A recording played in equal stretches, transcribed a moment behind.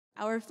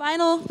Our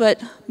final but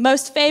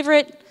most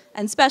favorite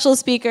and special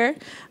speaker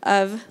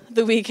of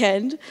the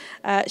weekend.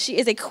 She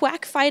is a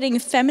quack-fighting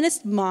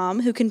feminist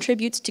mom who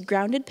contributes to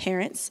Grounded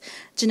Parents,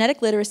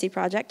 Genetic Literacy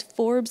Project,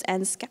 Forbes,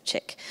 and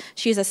Skeptic.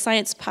 She is a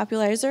science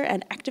popularizer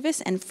and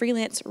activist and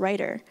freelance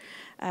writer.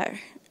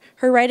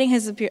 Her writing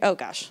has appeared, oh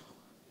gosh,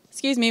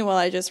 excuse me while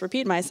I just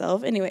repeat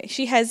myself. Anyway,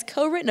 she has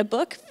co-written a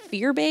book,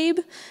 Fear Babe,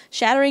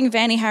 Shattering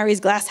Vani Hari's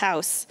Glass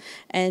House.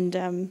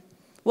 And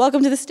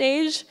welcome to the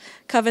stage,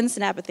 Kavin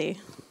Senapathy.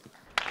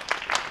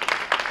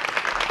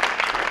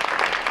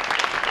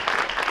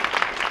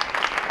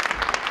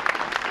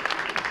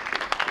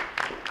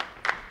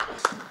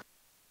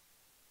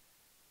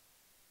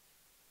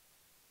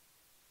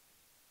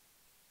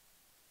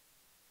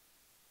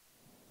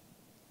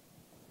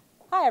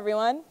 Hi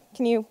everyone,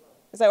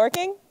 is that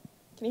working?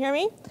 Can you hear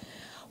me?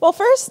 Well,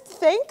 first,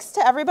 thanks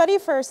to everybody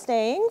for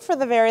staying for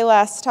the very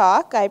last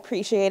talk. I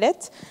appreciate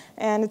it,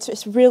 and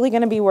it's really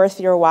gonna be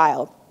worth your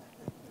while.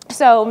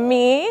 So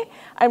me,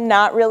 I'm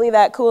not really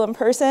that cool in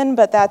person,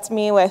 but that's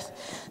me with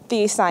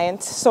the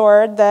science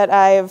sword that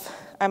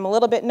I'm a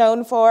little bit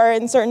known for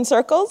in certain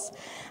circles.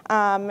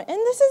 And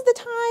this is the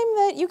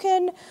time that you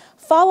can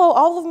follow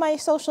all of my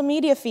social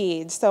media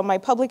feeds. So my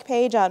public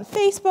page on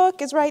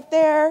Facebook is right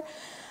there.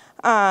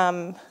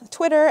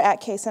 Twitter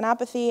at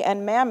Senapathy,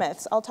 and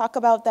Mammoths. I'll talk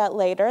about that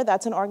later.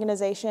 That's an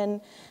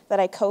organization that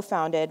I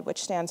co-founded,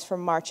 which stands for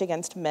March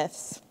Against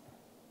Myths.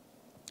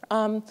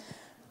 I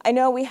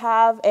know we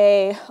have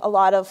a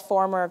lot of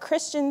former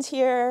Christians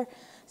here,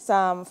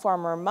 some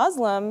former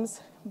Muslims,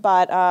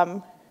 but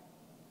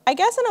I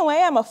guess in a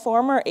way I'm a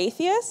former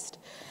atheist.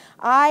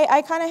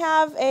 I kind of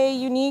have a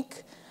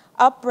unique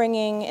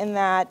upbringing in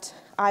that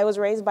I was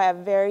raised by a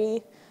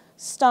very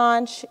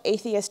staunch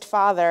atheist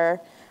father.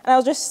 And I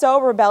was just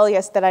so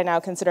rebellious that I now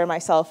consider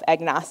myself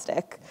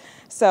agnostic.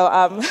 So,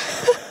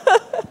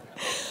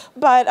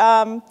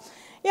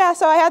 yeah,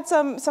 so I had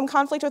some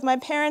conflict with my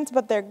parents,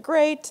 but they're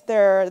great.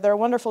 They're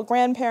wonderful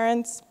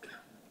grandparents.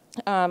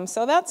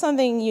 So that's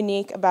something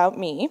unique about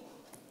me.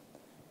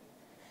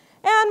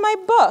 And my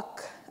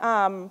book.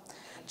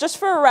 Just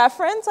for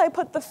reference, I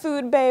put The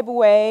Food Babe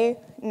Way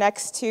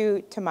next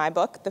to my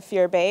book, The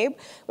Fear Babe,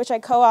 which I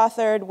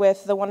co-authored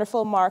with the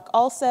wonderful Mark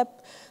Alsip,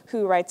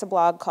 who writes a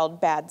blog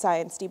called Bad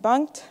Science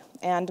Debunked,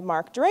 and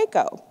Mark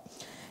Draco.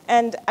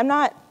 And I'm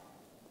not,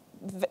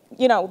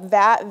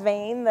 that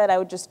vain that I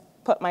would just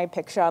put my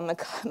picture on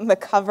the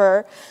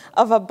cover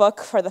of a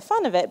book for the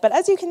fun of it. But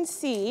as you can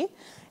see,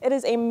 it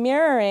is a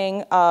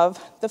mirroring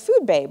of The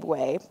Food Babe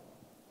Way.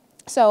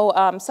 So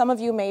some of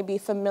you may be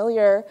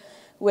familiar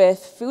with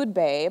Food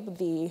Babe,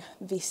 the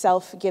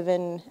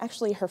self-given,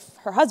 actually her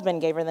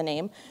husband gave her the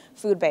name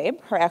Food Babe.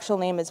 Her actual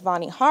name is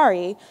Vani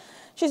Hari.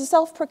 She's a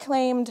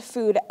self-proclaimed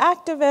food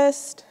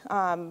activist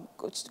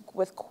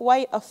with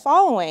quite a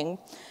following,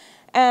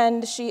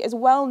 and she is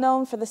well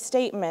known for the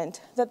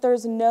statement that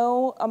there's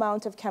no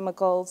amount of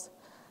chemicals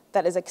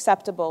that is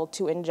acceptable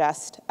to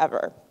ingest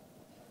ever.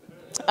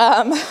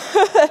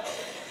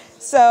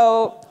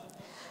 So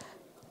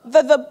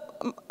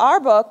our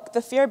book,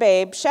 The Fear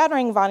Babe,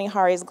 Shattering Vani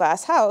Hari's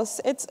Glass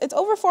House, it's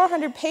over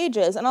 400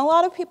 pages, and a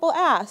lot of people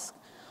ask,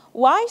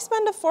 why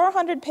spend a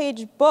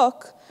 400-page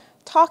book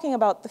talking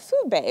about the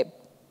food babe?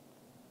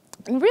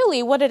 And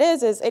really what it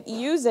is it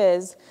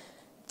uses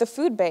the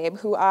food babe,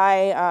 who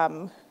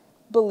I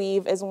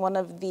believe is one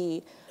of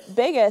the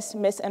biggest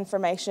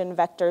misinformation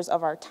vectors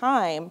of our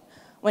time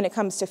when it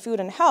comes to food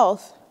and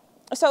health.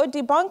 So it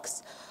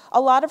debunks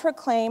a lot of her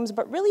claims,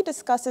 but really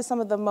discusses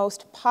some of the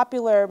most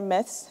popular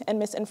myths and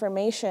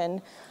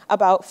misinformation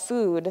about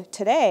food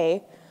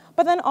today,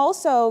 but then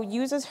also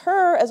uses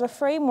her as a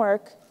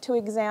framework to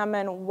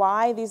examine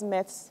why these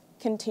myths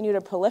continue to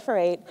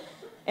proliferate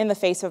in the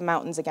face of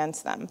mountains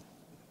against them.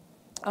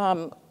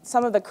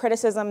 Some of the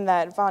criticism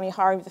that Vani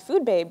Hari, the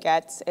food babe,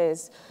 gets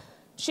is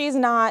she's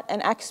not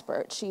an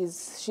expert.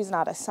 She's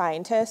not a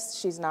scientist.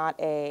 She's not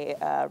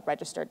a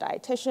registered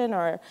dietitian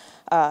or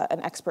an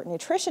expert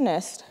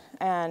nutritionist.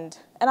 And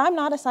I'm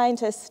not a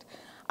scientist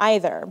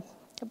either.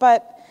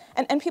 But,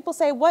 and people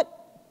say,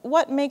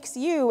 what makes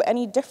you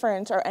any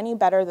different or any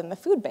better than the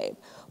food babe?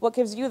 What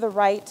gives you the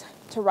right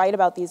to write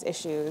about these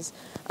issues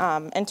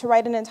and to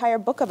write an entire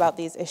book about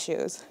these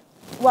issues?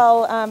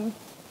 Well,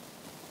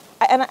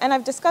 and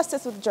I've discussed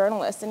this with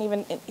journalists, and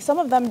even some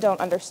of them don't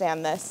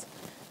understand this.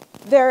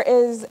 There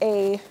is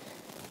a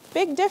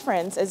big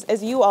difference,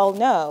 as you all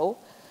know,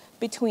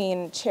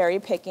 between cherry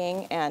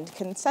picking and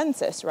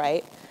consensus,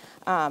 right?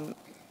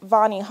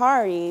 Vani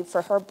Hari,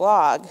 for her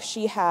blog,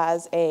 she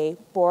has a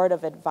board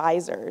of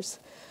advisors.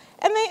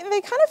 And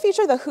they kind of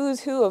feature the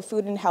who's who of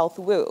food and health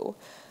woo,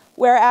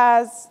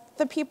 whereas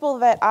the people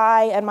that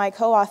I and my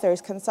co-authors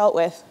consult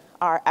with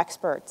are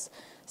experts,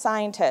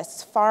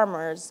 scientists,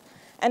 farmers,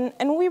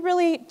 and we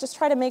really just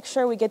try to make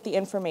sure we get the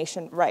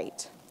information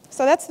right.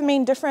 So that's the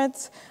main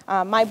difference.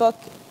 My book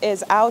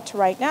is out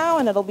right now,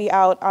 and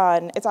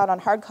it's out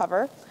on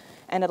hardcover,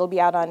 and it'll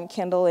be out on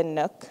Kindle and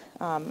Nook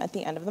at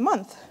the end of the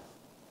month.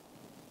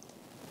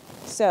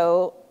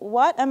 So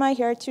what am I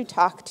here to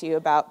talk to you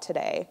about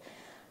today?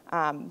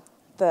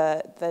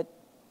 The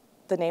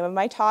name of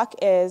my talk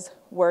is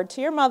Word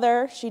to Your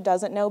Mother, She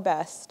Doesn't Know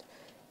Best,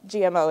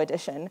 GMO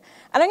edition.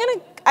 And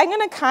I'm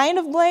gonna kind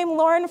of blame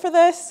Lauren for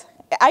this.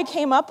 I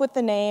came up with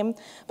the name,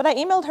 but I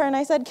emailed her and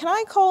I said, can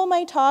I call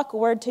my talk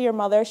Word to Your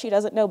Mother, She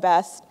Doesn't Know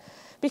Best?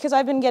 Because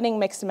I've been getting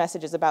mixed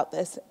messages about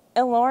this.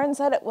 And Lauren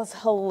said it was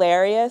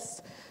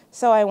hilarious,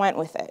 so I went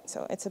with it.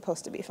 So it's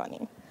supposed to be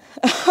funny.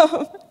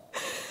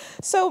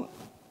 So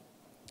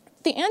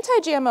the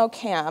anti-GMO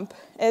camp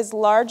is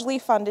largely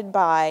funded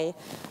by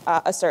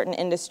a certain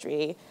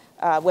industry.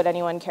 Would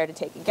anyone care to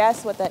take a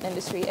guess what that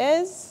industry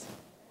is?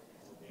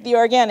 The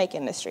organic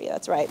industry,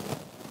 that's right.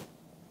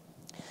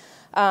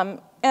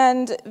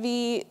 And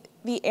the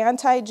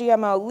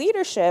anti-GMO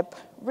leadership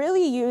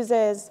really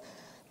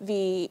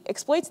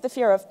exploits the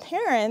fear of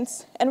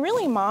parents, and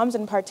really moms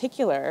in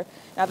particular.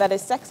 Now that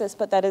is sexist,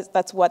 but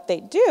that's what they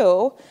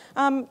do,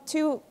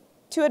 to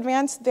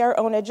advance their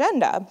own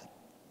agenda.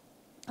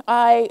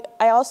 I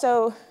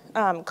also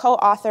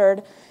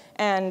co-authored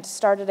and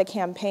started a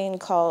campaign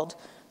called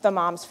the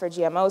Moms for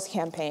GMOs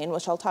campaign,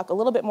 which I'll talk a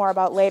little bit more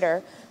about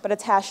later, but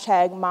it's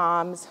hashtag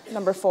moms,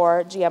 number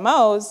 4,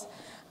 GMOs.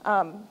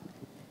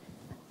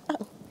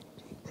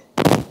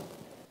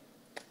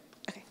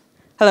 Okay.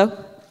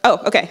 Hello? Oh,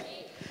 okay.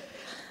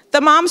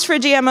 The Moms for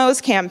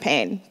GMOs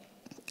campaign.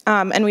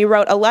 And we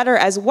wrote a letter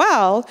as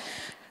well,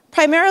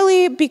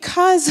 primarily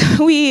because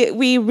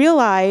we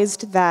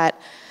realized that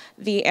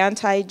the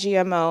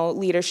anti-GMO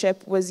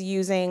leadership was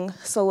using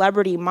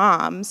celebrity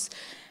moms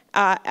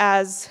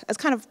as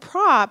kind of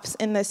props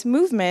in this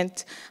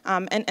movement,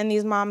 and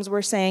these moms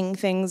were saying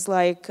things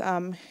like,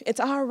 it's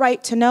our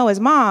right to know as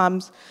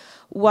moms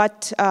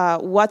what's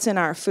in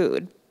our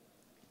food.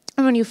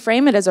 And when you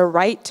frame it as a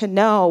right to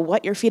know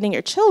what you're feeding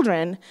your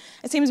children,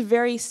 it seems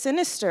very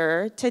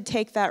sinister to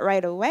take that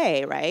right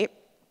away, right?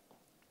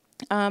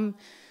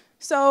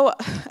 So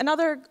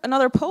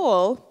another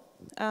poll,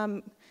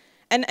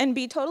 and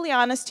be totally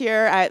honest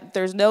here,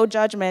 there's no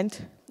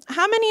judgment.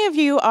 How many of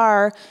you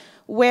are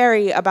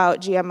wary about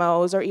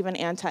GMOs or even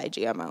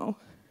anti-GMO?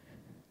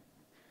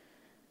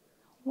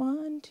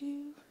 1,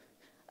 2,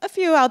 a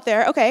few out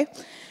there, okay.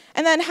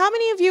 And then how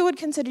many of you would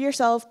consider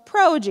yourself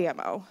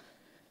pro-GMO?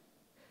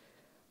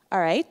 All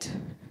right.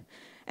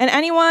 And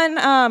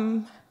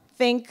anyone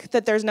think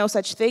that there's no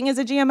such thing as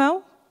a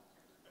GMO?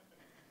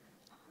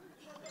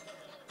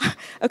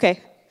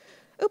 Okay.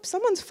 Oops,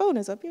 someone's phone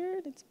is up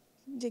here. It's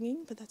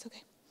dinging, but that's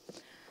okay.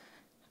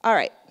 All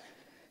right.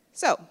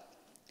 So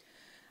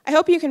I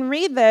hope you can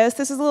read this.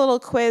 This is a little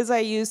quiz I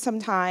use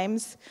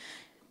sometimes.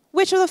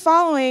 Which of the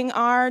following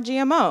are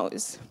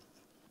GMOs?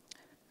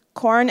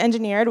 Corn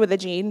engineered with a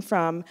gene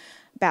from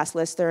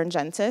Bacillus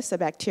thuringiensis, a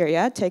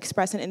bacteria, to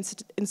express an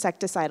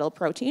insecticidal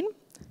protein.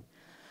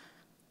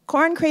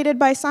 Corn created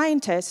by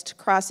scientists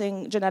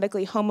crossing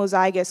genetically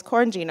homozygous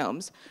corn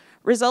genomes,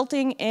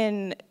 resulting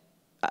in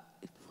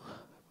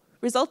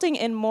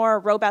more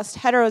robust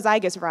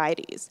heterozygous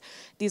varieties.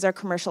 These are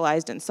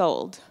commercialized and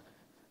sold.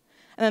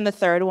 And then the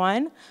third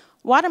one,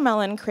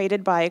 watermelon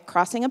created by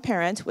crossing a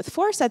parent with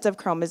 4 sets of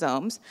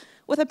chromosomes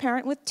with a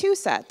parent with 2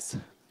 sets.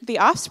 The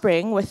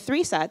offspring with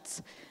 3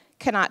 sets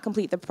cannot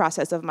complete the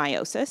process of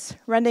meiosis,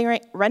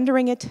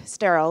 rendering it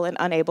sterile and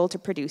unable to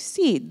produce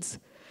seeds.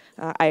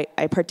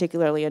 I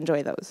particularly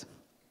enjoy those.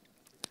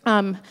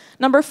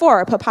 Number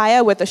 4,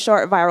 papaya with a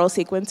short viral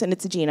sequence in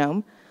its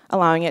genome,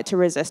 allowing it to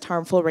resist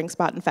harmful ring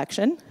spot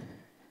infection.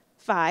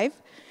 5,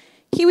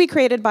 kiwi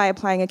created by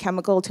applying a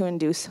chemical to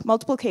induce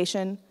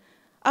multiplication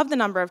of the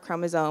number of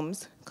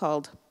chromosomes,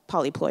 called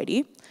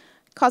polyploidy,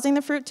 causing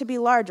the fruit to be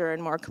larger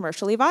and more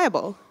commercially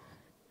viable.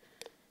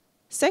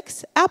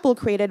 6, apple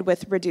created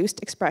with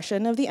reduced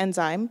expression of the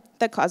enzyme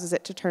that causes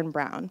it to turn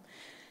brown.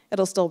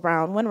 It'll still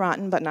brown when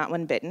rotten, but not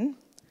when bitten.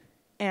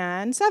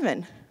 And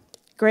 7,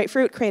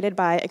 grapefruit created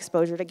by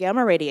exposure to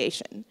gamma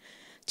radiation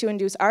to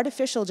induce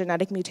artificial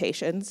genetic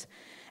mutations,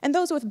 and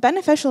those with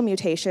beneficial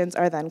mutations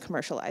are then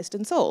commercialized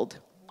and sold.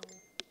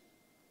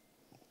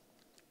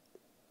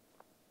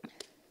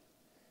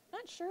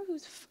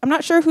 I'm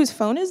not sure whose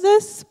phone is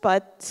this,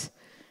 but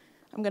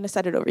I'm going to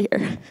set it over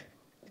here.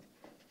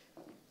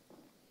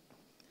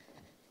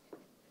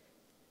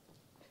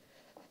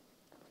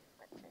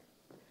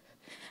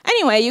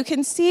 Anyway, you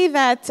can see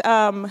that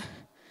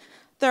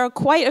there are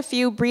quite a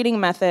few breeding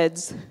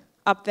methods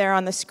up there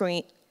on the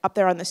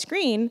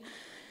screen.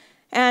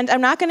 And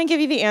I'm not going to give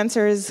you the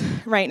answers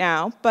right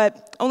now,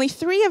 but only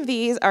 3 of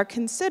these are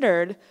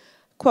considered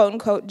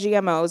quote-unquote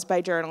GMOs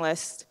by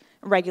journalists,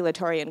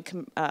 regulatory,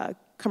 and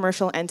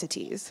commercial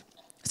entities.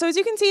 So as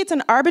you can see, it's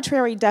an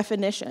arbitrary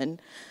definition.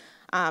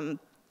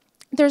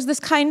 There's this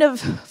kind of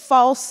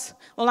false,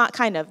 well, not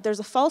kind of, there's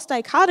a false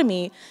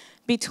dichotomy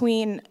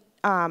between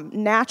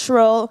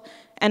natural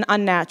and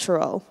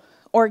unnatural,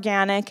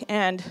 organic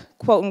and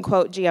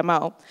quote-unquote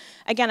GMO.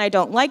 Again, I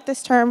don't like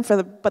this term,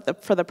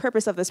 but for the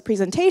purpose of this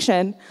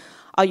presentation,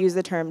 I'll use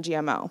the term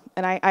GMO,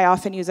 and I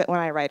often use it when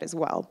I write as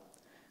well.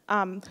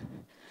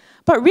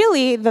 But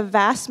really, the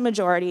vast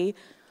majority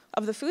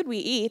of the food we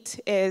eat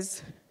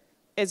is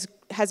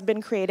has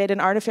been created in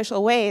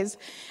artificial ways.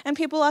 And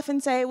people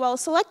often say, well,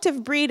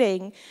 selective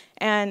breeding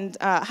and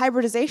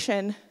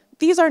hybridization,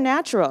 these are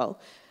natural.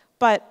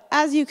 But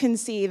as you can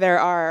see, there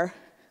are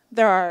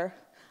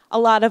a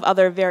lot of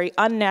other very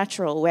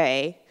unnatural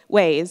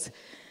ways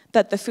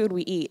that the food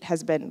we eat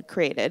has been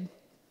created.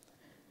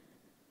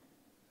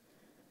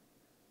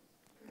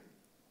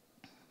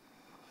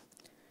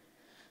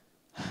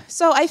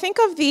 So I think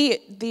of the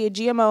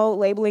GMO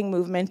labeling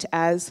movement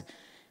as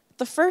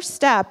the first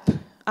step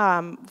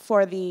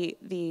for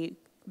the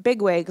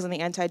bigwigs in the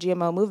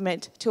anti-GMO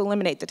movement to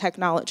eliminate the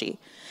technology.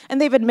 And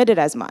they've admitted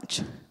as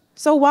much.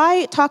 So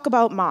why talk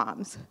about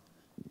moms?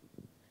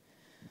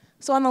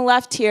 So on the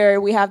left here,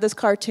 we have this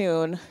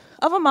cartoon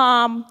of a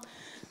mom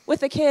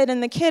with a kid,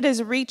 and the kid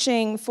is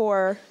reaching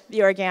for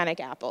the organic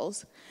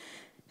apples.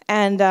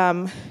 And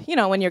you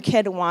know, when your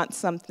kid wants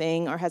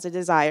something or has a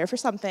desire for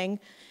something,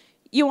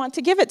 you want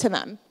to give it to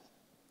them.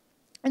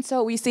 And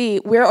so we see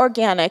we're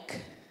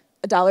organic,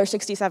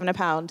 $1.67 a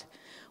pound.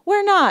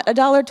 We're not,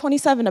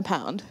 $1.27 a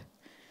pound.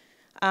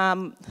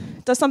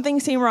 Does something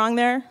seem wrong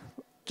there?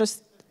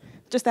 Just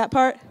that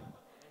part?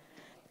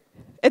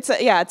 It's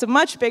a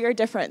much bigger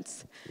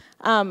difference.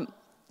 And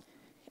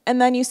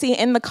then you see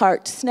in the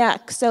cart,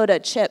 snack, soda,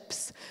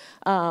 chips,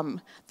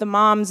 the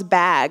mom's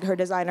bag, her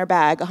designer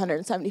bag,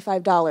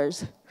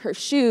 $175, her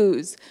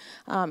shoes.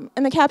 And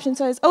the caption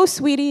says, "Oh,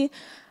 sweetie,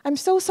 I'm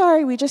so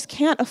sorry, we just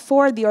can't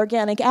afford the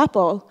organic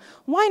apple.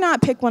 Why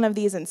not pick one of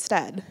these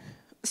instead?"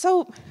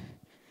 So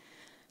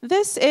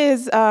this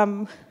is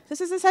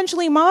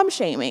essentially mom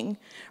shaming,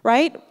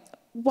 right?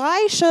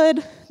 Why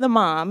should the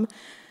mom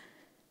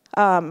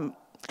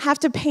have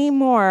to pay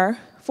more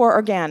for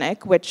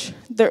organic, which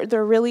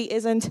there really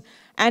isn't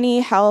any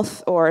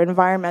health or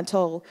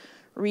environmental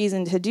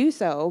reason to do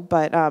so,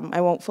 but I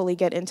won't fully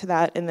get into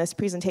that in this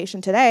presentation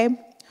today.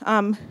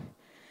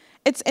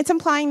 It's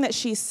implying that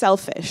she's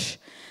selfish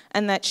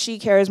and that she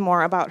cares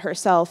more about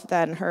herself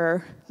than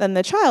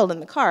the child in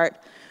the cart,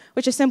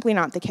 which is simply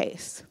not the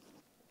case.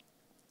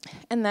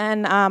 And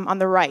then on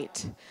the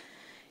right,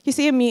 you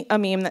see a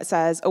meme that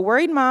says, "A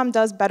worried mom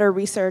does better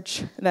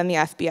research than the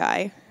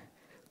FBI."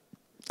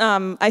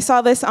 I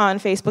saw this on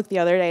Facebook the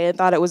other day and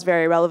thought it was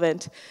very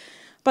relevant.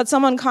 But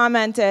someone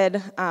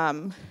commented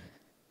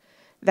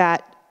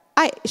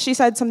she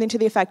said something to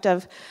the effect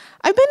of,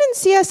 "I've been in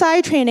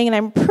CSI training and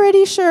I'm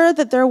pretty sure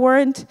that there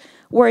weren't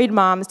worried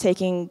moms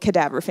taking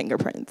cadaver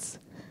fingerprints."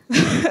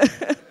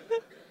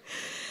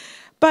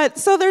 But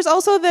so there's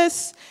also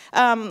this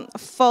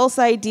false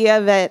idea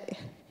that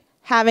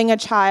having a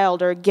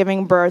child or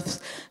giving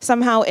birth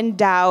somehow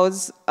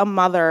endows a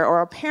mother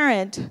or a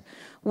parent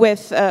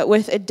with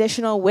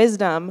additional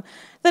wisdom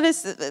that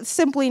is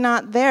simply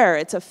not there.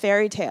 It's a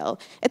fairy tale.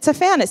 It's a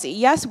fantasy.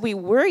 Yes, we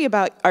worry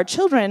about our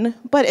children,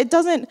 but it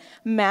doesn't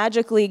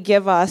magically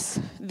give us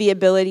the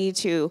ability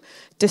to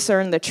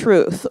discern the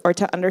truth or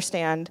to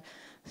understand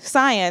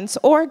science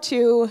or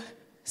to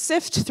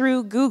sift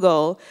through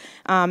Google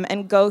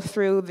and go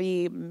through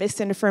the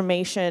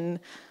misinformation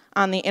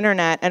on the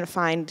internet and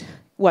find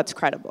what's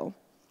credible.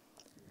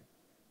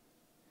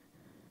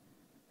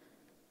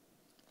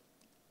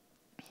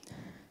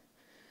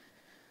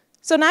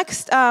 So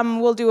next,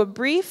 we'll do a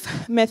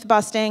brief myth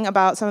busting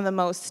about some of the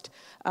most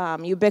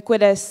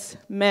ubiquitous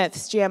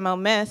myths, GMO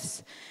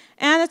myths,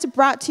 and it's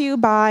brought to you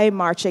by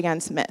March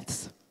Against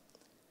Myths.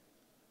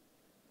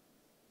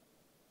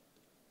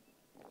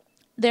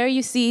 There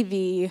you see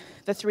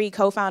the three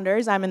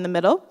co-founders. I'm in the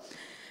middle.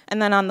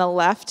 And then on the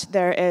left,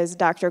 there is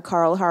Dr.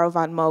 Karl Haro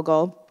von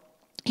Mogel.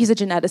 He's a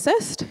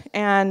geneticist.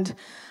 And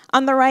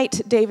on the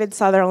right, David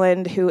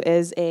Sutherland, who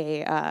is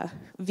a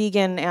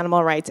vegan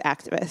animal rights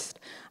activist.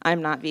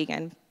 I'm not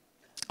vegan.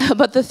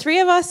 But the three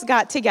of us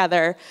got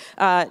together.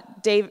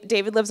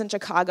 David lives in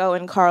Chicago,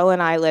 and Karl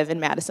and I live in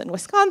Madison,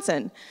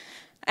 Wisconsin.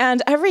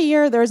 And every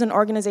year, there's an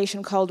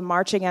organization called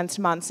March Against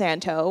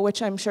Monsanto,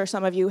 which I'm sure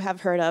some of you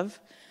have heard of,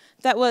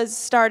 that was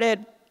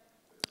started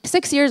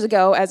 6 years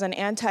ago as an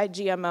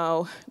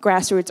anti-GMO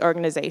grassroots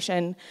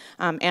organization,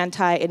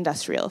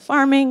 anti-industrial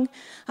farming,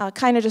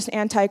 kind of just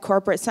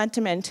anti-corporate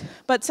sentiment.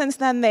 But since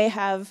then, they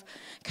have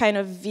kind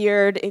of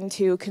veered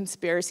into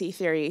conspiracy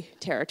theory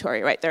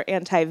territory, right? They're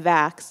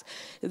anti-vax.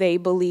 They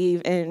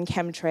believe in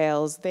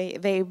chemtrails.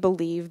 They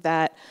believe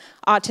that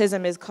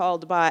autism is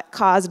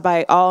caused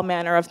by all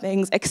manner of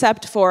things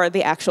except for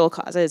the actual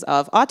causes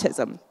of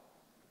autism.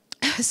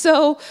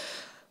 So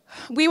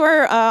we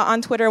were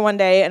on Twitter one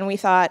day and we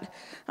thought,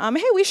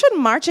 hey, we should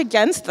march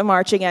against the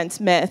March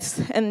Against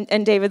Myths.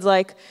 And David's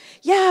like,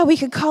 yeah, we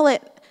could call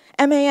it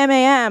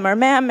MAMAM or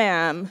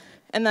MAM.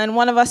 And then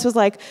one of us was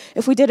like,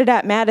 if we did it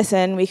at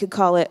Madison, we could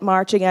call it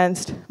March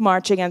Against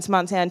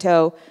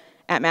Monsanto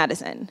at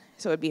Madison.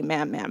 So it would be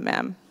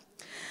MAM.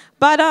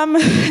 But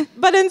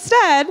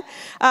instead,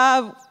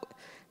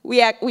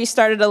 we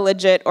started a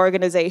legit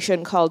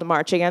organization called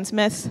March Against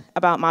Myths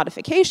about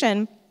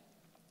modification.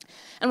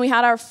 And we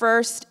had our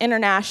first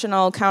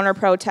international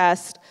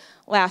counter-protest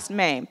last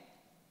May.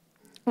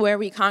 where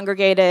we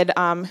congregated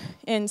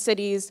in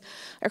cities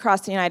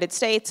across the United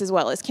States, as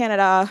well as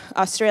Canada,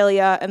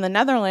 Australia, and the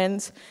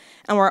Netherlands.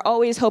 And we're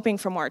always hoping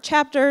for more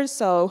chapters,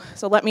 so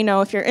let me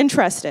know if you're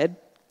interested.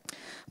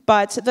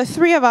 But the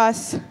three of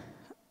us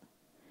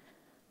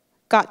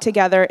got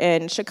together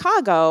in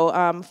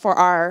Chicago for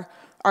our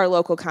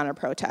local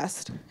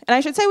counter-protest. And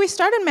I should say we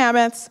started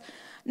Mammoths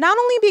not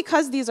only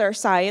because these are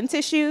science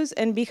issues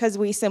and because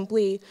we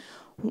simply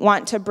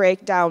want to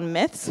break down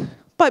myths,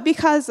 but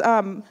because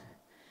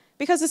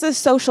it's a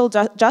social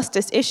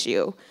justice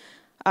issue.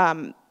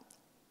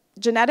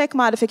 Genetic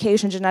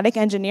modification, genetic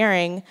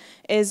engineering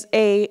is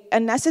a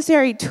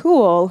necessary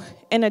tool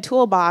in a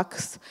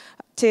toolbox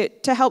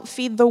to help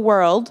feed the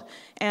world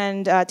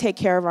and take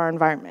care of our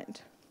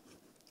environment.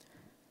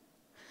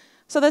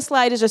 So this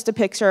slide is just a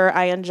picture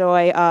I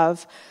enjoy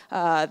of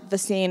the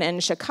scene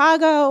in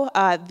Chicago,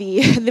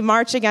 the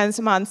March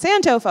Against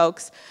Monsanto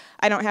folks.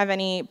 I don't have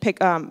any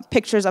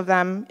pictures of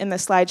them in the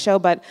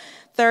slideshow, but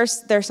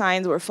their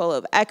signs were full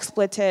of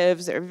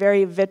expletives. They're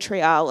very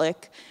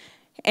vitriolic,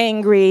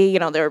 angry. You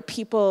know, there were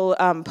people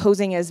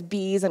posing as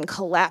bees and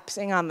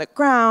collapsing on the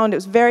ground. It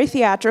was very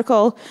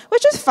theatrical,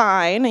 which is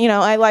fine. You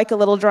know, I like a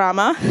little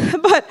drama,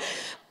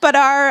 but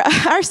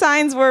our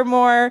signs were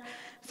more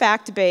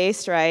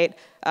fact-based, right?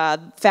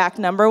 Fact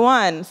number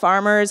one,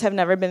 farmers have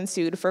never been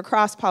sued for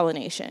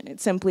cross-pollination.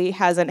 It simply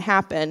hasn't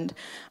happened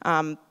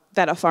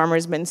that a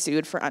farmer's been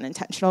sued for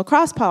unintentional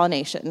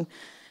cross-pollination.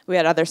 We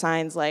had other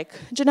signs like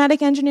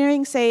genetic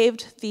engineering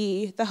saved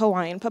the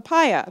Hawaiian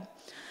papaya.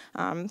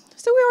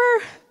 So we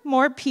were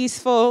more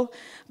peaceful,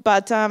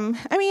 but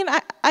I mean,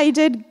 I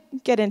did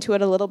get into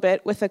it a little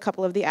bit with a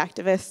couple of the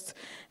activists,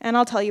 and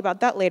I'll tell you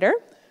about that later.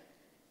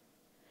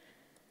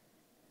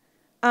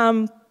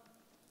 And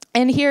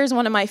here's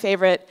one of my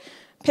favorite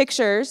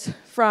pictures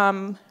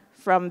from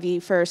the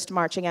first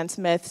March Against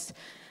Myths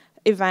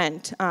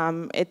event.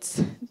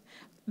 It's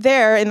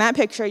there, in that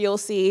picture, you'll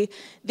see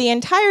the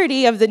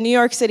entirety of the New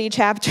York City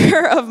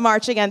chapter of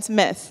March Against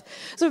Myths.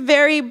 It's a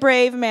very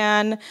brave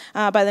man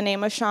by the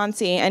name of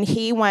Chauncey, and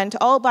he went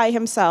all by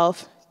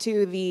himself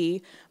to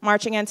the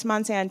March Against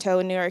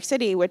Monsanto in New York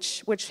City,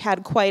 which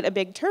had quite a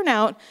big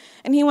turnout,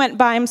 and he went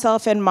by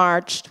himself and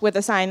marched with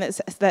a sign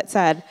that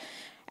said,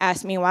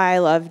 "Ask me why I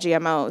love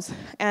GMOs."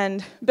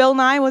 And Bill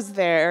Nye was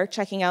there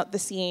checking out the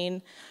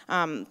scene.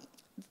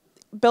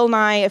 Bill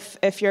Nye,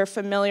 if you're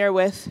familiar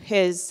with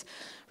his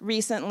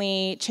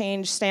recently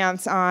changed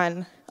stance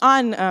on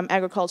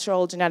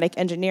agricultural genetic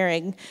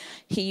engineering,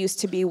 he used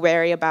to be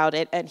wary about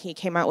it, and he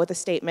came out with a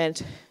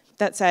statement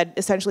that said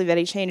essentially that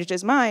he changed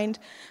his mind.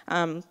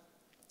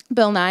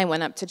 Bill Nye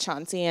went up to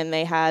Chauncey, and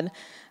they had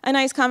a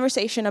nice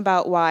conversation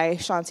about why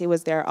Chauncey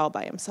was there all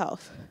by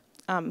himself.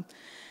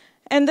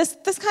 And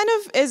this kind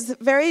of is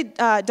very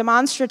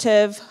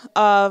demonstrative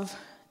of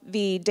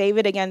the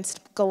David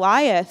against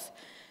Goliath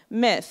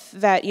myth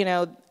that, you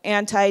know,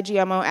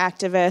 anti-GMO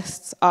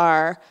activists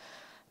are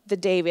the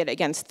David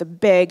against the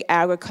big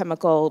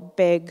agrochemical,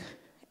 big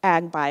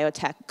ag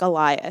biotech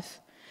Goliath.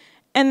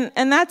 And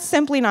that's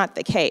simply not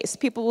the case.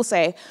 People will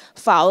say,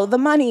 follow the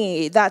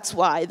money, that's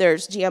why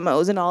there's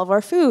GMOs in all of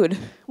our food.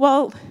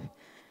 Well,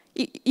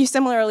 you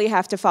similarly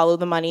have to follow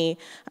the money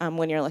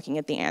when you're looking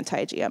at the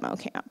anti-GMO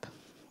camp.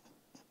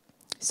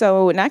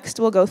 So next,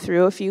 we'll go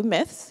through a few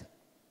myths.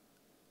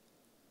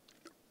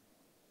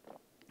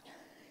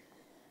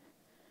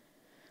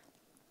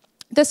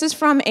 This is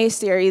from a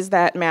series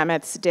that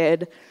Mammoths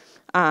did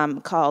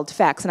called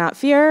Facts Not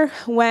Fear,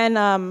 when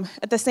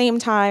at the same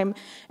time,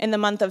 in the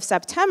month of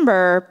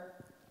September,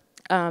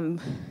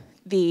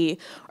 the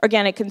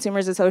Organic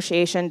Consumers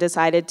Association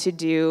decided to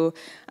do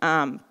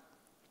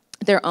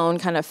their own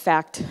kind of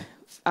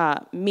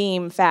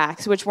meme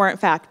facts, which weren't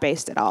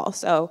fact-based at all.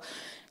 So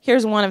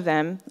here's one of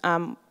them.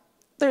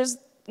 There's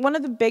one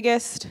of the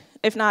biggest,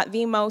 if not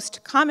the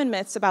most common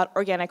myths about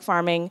organic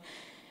farming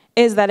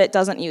is that it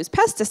doesn't use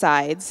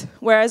pesticides,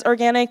 whereas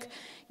organic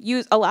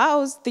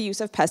allows the use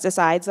of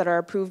pesticides that are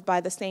approved by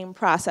the same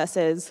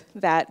processes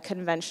that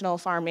conventional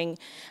farming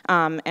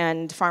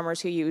and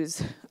farmers who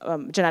use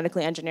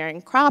genetically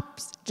engineered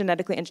crops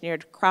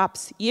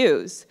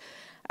use.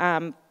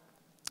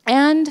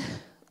 And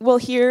we'll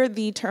hear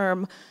the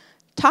term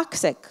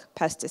toxic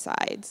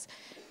pesticides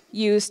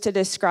used to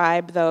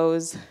describe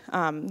those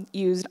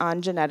used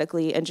on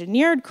genetically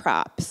engineered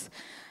crops.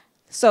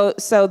 So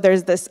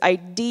there's this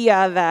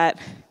idea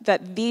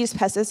that these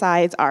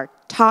pesticides are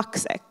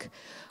toxic,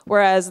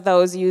 whereas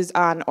those used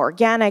on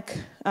organic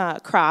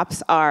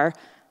crops are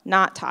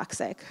not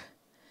toxic.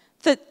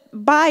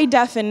 By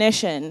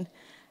definition,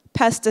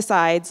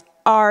 pesticides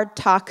are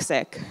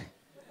toxic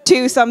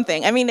to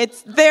something. I mean,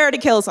 it's there to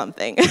kill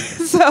something.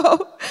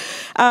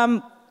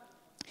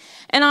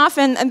 And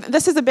often, and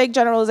this is a big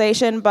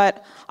generalization,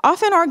 but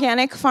often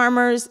organic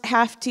farmers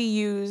have to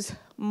use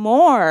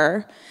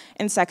more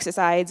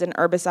insecticides and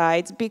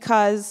herbicides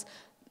because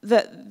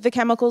the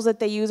chemicals that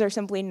they use are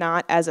simply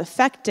not as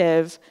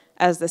effective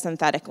as the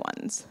synthetic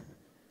ones.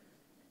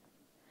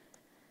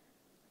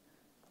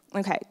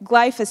 Okay,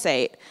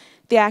 glyphosate.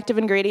 The active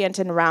ingredient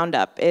in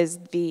Roundup is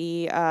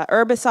the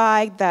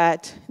herbicide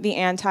that the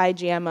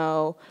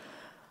anti-GMO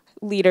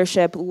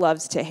leadership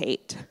loves to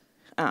hate.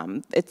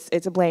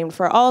 It's blamed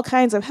for all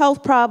kinds of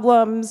health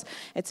problems.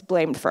 It's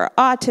blamed for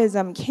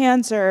autism,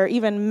 cancer,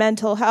 even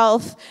mental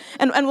health.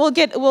 And we'll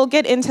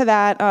get into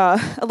that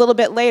a little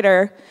bit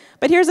later.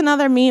 But here's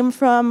another meme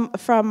from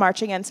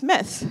March Against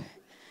Myths.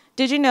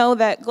 Did you know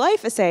that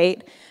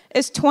glyphosate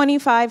is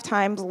 25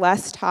 times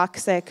less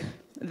toxic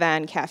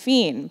than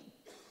caffeine?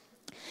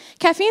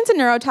 Caffeine's a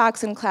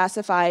neurotoxin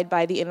classified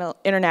by the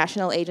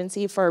International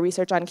Agency for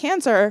Research on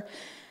Cancer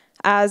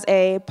as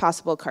a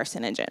possible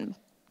carcinogen.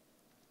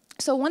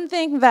 So one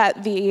thing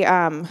that the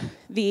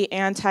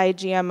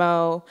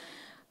anti-GMO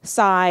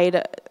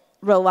side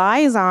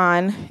relies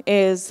on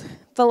is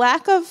the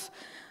lack of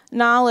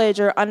knowledge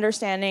or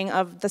understanding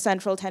of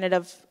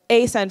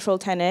a central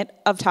tenet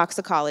of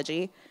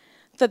toxicology,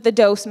 that the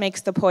dose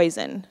makes the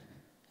poison.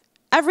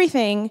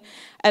 Everything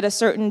at a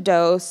certain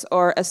dose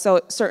or a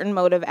certain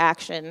mode of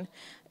action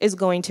is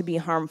going to be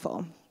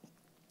harmful.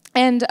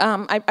 And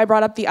I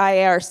brought up the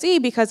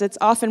IARC because it's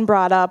often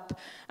brought up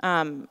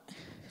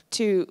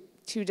to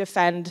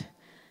defend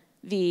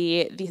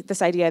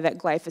this idea that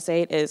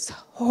glyphosate is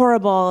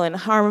horrible and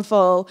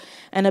harmful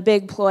and a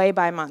big ploy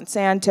by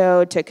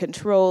Monsanto to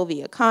control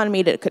the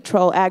economy, to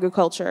control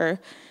agriculture,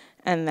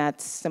 and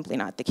that's simply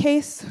not the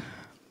case.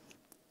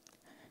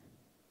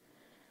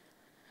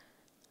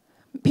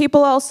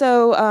 People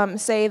also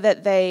say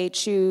that they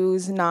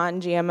choose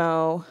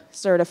non-GMO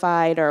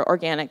certified or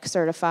organic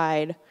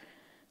certified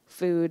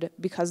food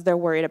because they're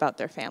worried about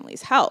their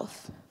family's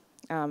health,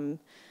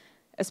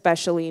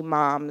 especially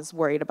moms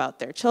worried about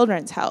their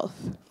children's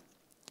health.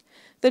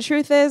 The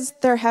truth is,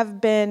 there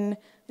have been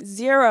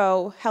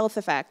 0 health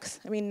effects,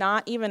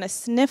 not even a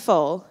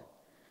sniffle,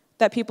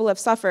 that people have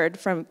suffered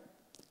from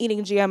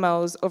eating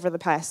GMOs over the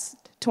past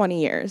 20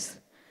 years.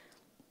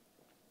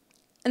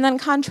 And then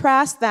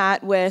contrast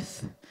that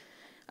with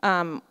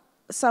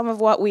some of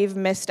what we've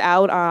missed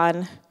out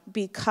on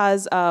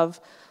because of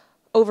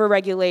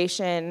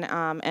overregulation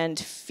and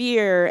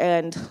fear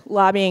and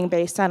lobbying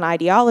based on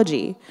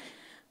ideology.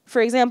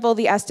 For example,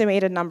 the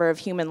estimated number of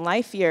human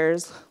life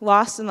years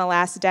lost in the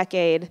last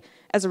decade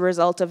as a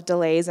result of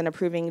delays in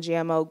approving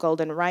GMO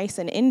golden rice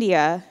in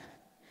India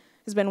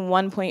has been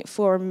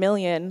 1.4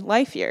 million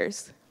life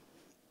years.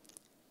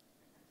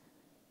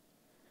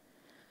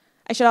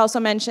 I should also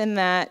mention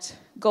that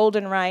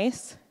golden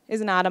rice is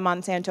not a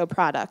Monsanto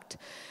product.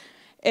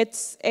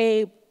 It's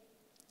a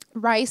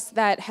rice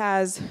that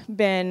has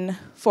been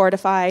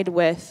fortified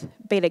with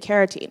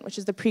beta-carotene, which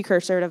is the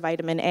precursor to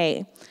vitamin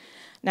A.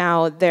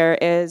 Now, there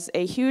is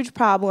a huge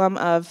problem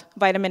of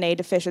vitamin A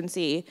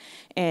deficiency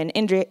in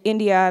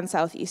India and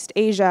Southeast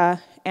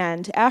Asia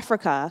and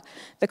Africa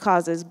that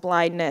causes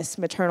blindness,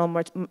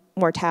 maternal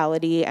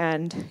mortality,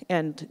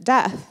 and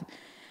death.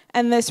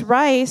 And this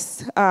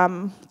rice,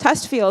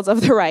 test fields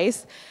of the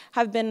rice,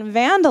 have been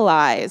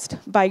vandalized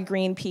by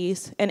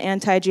Greenpeace and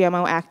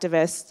anti-GMO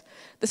activists.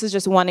 This is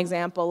just one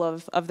example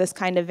of this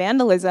kind of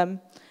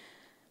vandalism.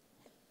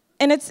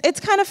 And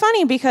it's kind of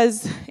funny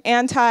because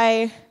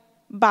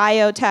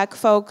anti-biotech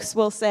folks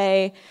will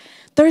say,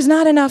 there's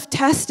not enough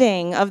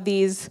testing of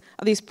these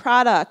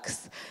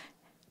products,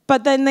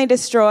 but then they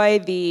destroy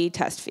the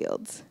test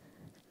fields.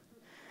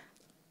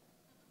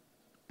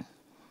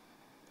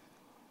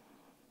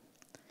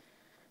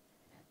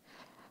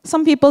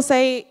 Some people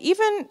say,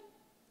 even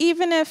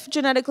if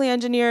genetically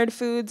engineered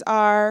foods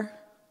are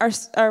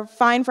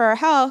fine for our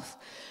health,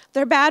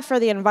 they're bad for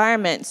the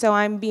environment, so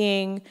I'm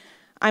being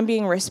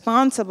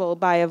responsible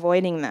by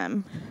avoiding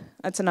them.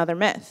 That's another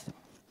myth.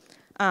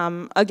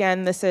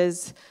 Again, this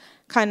is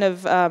kind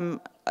of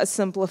a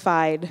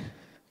simplified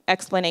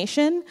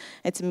explanation.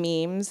 It's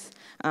memes.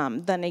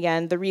 Then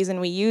again, the reason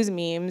we use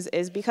memes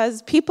is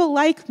because people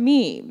like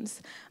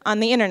memes on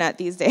the internet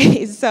these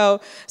days. So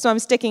I'm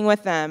sticking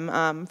with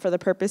them for the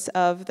purpose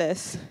of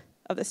this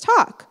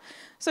talk.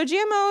 So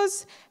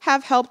GMOs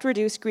have helped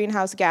reduce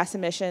greenhouse gas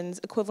emissions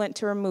equivalent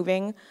to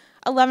removing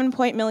 11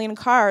 million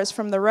cars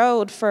from the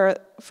road for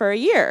a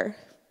year.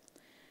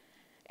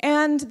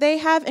 And they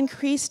have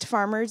increased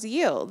farmers'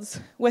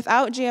 yields.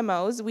 Without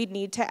GMOs, we'd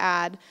need to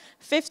add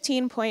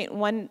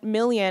 15.1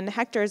 million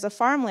hectares of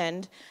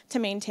farmland to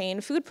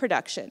maintain food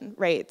production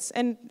rates.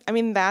 And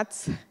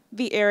that's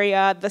the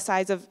area the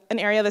size of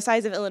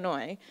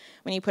Illinois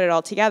when you put it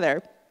all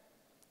together.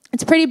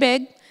 It's pretty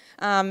big.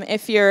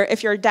 If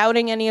you're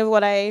doubting any of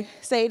what I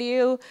say to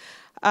you,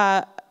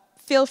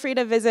 feel free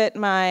to visit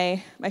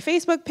my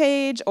Facebook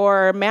page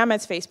or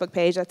Mammoth's Facebook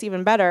page. That's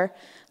even better.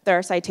 There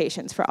are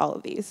citations for all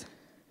of these.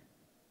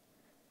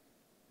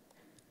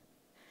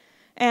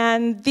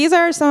 And these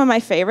are some of my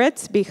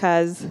favorites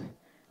because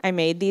I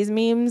made these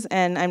memes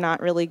and I'm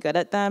not really good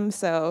at them,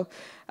 so,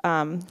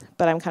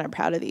 but I'm kind of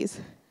proud of these.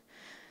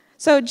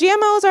 So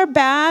GMOs are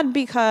bad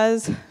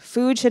because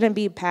food shouldn't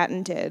be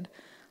patented.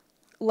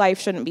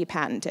 Life shouldn't be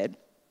patented.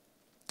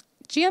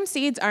 GM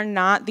seeds are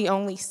not the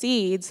only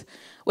seeds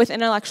with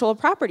intellectual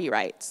property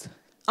rights.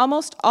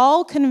 Almost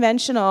all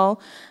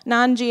conventional,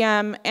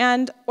 non-GM,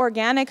 and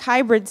organic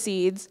hybrid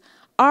seeds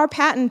are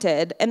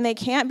patented, and they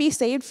can't be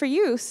saved for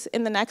use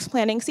in the next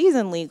planting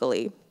season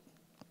legally.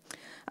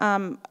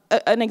 An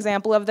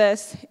example of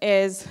this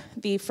is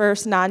the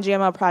first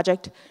non-GMO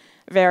project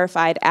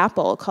verified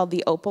apple called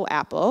the Opal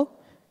apple.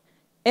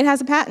 It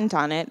has a patent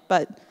on it,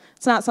 but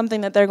it's not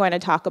something that they're going to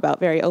talk about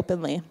very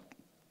openly.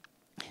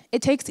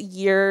 It takes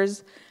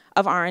years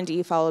of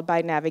R&D followed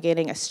by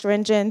navigating a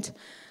stringent,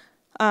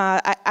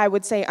 I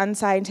would say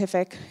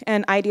unscientific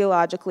and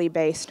ideologically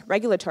based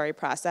regulatory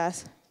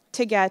process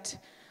to get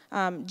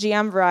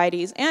GM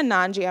varieties and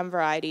non-GM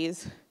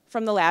varieties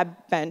from the lab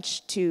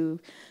bench to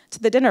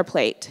the dinner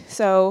plate.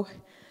 So,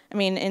 I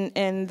mean,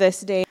 in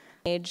this day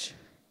and age,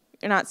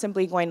 you're not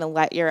simply going to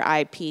let your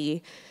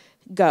IP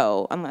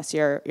go unless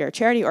you're a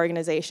charity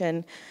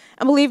organization.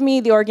 And believe me,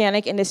 the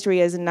organic industry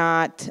is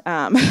not,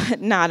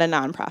 not a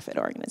nonprofit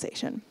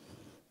organization.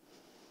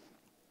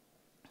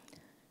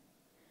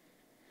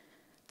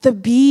 The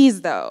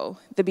bees, though,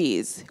 the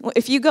bees.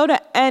 If you go to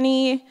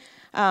any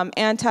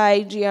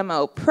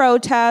anti-GMO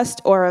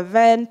protest or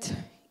event,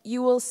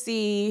 you will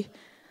see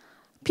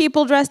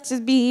people dressed as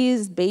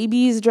bees,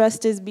 babies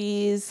dressed as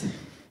bees,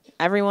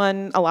 a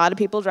lot of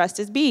people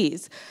dressed as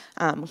bees,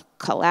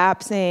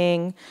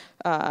 collapsing,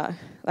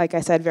 like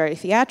I said, very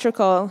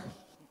theatrical.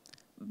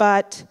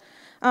 But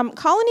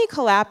colony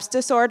collapse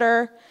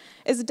disorder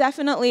is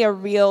definitely a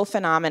real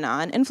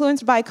phenomenon,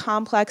 influenced by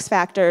complex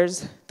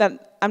factors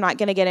that I'm not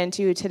going to get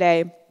into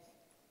today.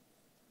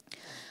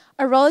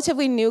 A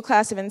relatively new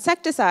class of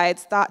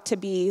insecticides thought to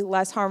be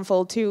less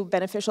harmful to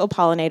beneficial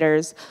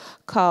pollinators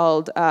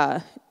called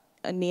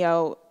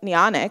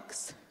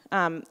neonics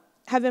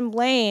have been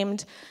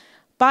blamed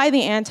by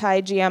the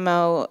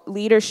anti-GMO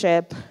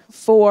leadership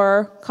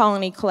for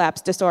colony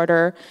collapse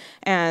disorder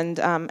and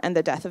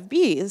the death of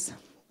bees.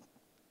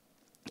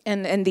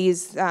 And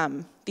these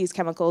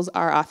chemicals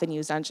are often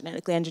used on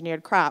genetically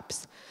engineered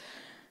crops.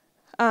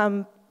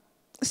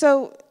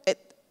 So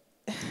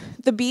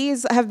the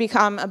bees have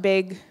become a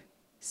big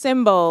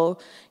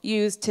symbol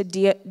used to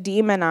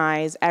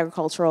demonize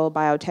agricultural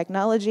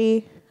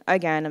biotechnology,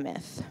 again, a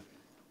myth.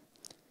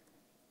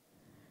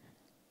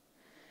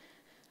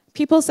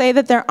 People say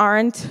that there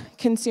aren't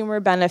consumer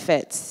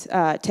benefits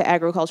to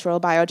agricultural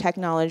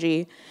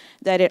biotechnology,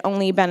 that it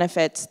only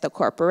benefits the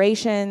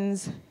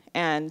corporations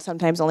and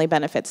sometimes only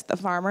benefits the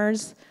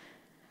farmers.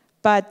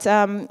 But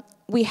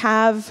we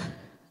have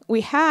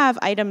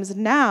items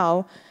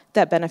now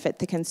that benefit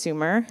the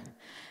consumer.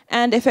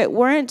 And if it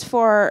weren't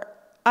for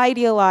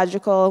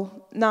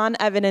ideological,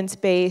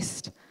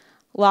 non-evidence-based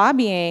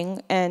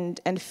lobbying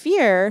and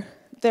fear,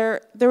 there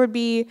would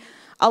be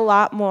a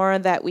lot more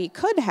that we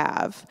could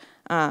have.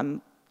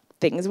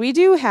 Things we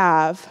do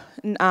have.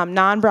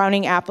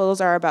 Non-browning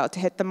apples are about to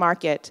hit the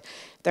market.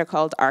 They're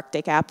called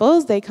Arctic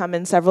apples. They come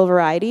in several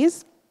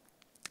varieties.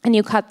 And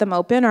you cut them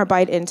open or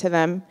bite into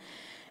them,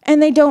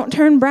 and they don't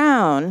turn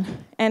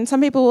brown. And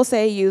some people will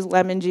say use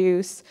lemon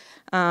juice,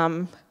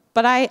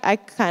 but I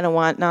kind of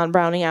want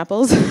non-browning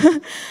apples.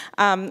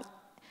 And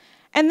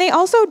they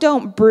also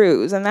don't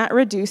bruise, and that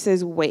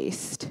reduces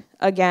waste.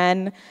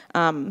 Again,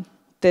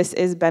 this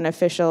is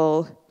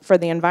beneficial for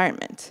the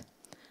environment.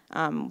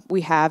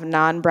 We have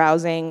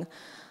non-browsing,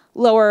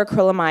 lower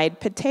acrylamide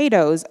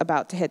potatoes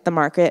about to hit the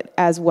market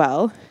as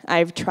well.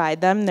 I've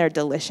tried them, they're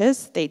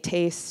delicious. They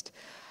taste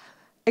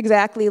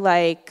exactly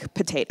like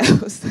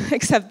potatoes,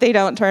 except they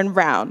don't turn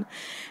brown.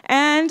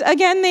 And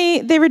again,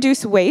 they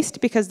reduce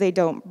waste because they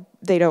don't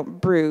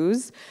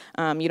bruise.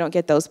 You don't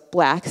get those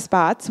black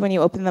spots when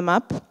you open them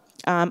up.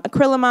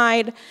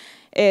 Acrylamide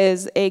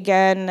is,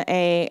 again,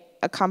 a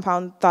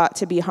compound thought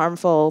to be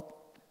harmful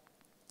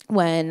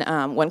when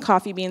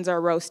coffee beans are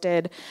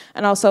roasted,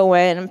 and also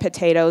when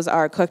potatoes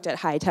are cooked at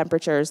high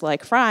temperatures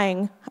like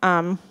frying,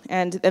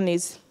 and then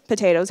these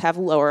potatoes have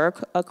lower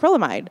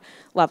acrylamide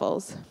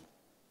levels.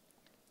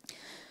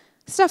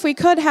 Stuff we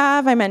could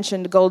have, I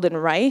mentioned golden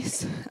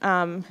rice.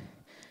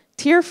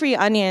 Tear-free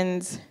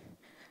onions,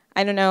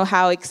 I don't know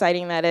how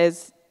exciting that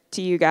is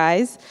to you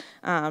guys.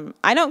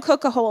 I don't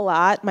cook a whole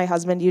lot, my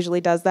husband usually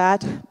does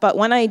that, but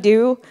when I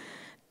do,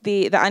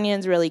 the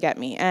onions really get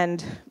me.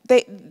 And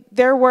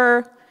there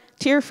were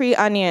tear-free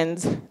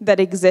onions that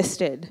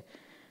existed,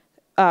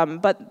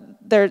 but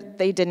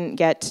they didn't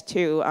get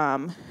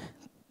to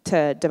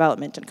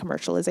development and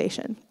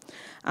commercialization.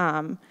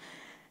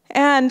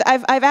 And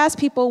I've asked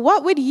people,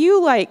 what would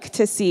you like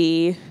to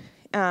see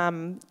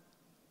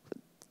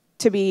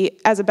to be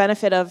as a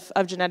benefit of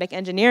genetic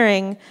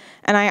engineering?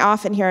 And I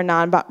often hear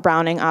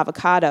non-browning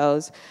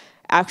avocados.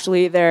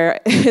 Actually, there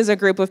is a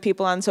group of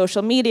people on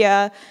social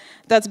media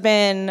that's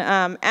been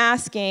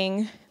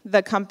asking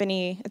the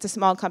company, it's a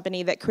small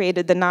company that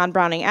created the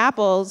non-browning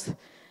apples,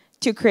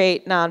 to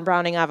create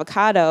non-browning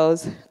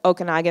avocados,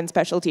 Okanagan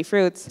Specialty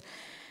Fruits.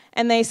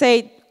 And they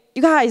say,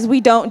 you guys, we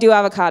don't do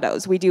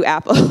avocados, we do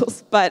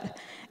apples. But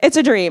it's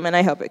a dream, and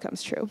I hope it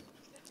comes true.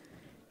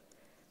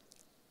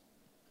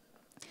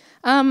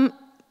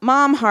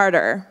 Mom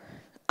harder.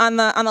 On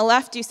the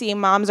left, you see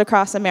moms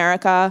across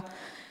America,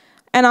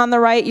 And on the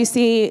right, you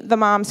see the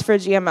Moms for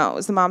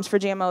GMOs. The Moms for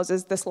GMOs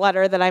is this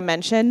letter that I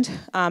mentioned.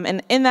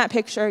 And in that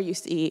picture, you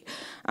see,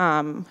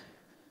 let's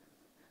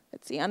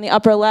see, on the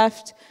upper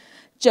left,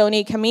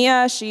 Joni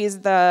Kamiya. She's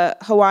the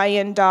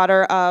Hawaiian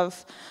daughter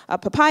of a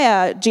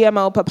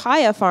GMO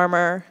papaya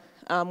farmer.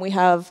 We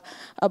have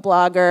a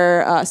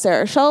blogger,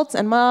 Sarah Schultz,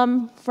 and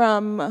mom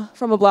from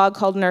a blog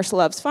called Nurse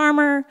Loves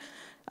Farmer.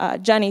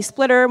 Jenny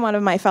Splitter, one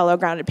of my fellow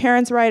Grounded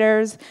Parents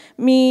writers,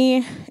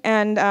 me,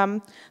 and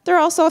there are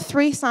also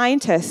 3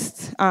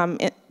 scientists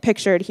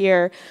pictured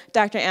here,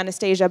 Dr.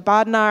 Anastasia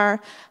Bodnar,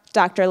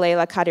 Dr.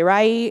 Leila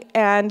Kadirai,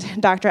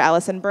 and Dr.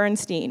 Allison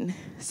Bernstein.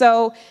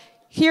 So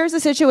here's a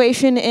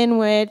situation in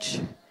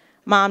which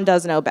mom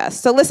does know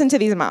best. So listen to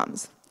these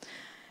moms.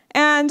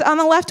 And on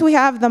the left, we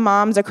have the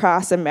moms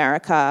across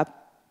America.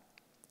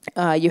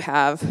 You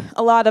have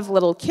a lot of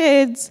little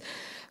kids,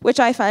 which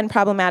I find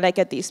problematic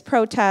at these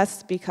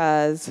protests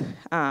because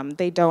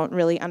they don't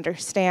really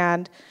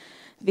understand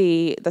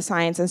the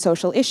science and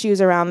social issues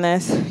around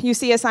this. You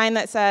see a sign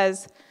that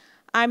says,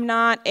 "I'm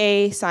not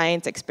a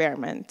science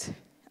experiment."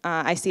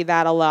 I see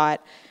that a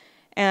lot,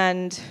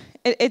 and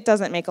it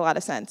doesn't make a lot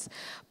of sense.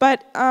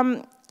 But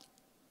on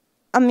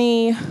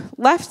the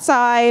left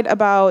side,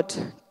 about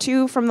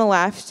 2 from the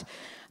left,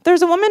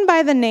 there's a woman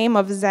by the name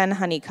of Zen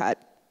Honeycutt.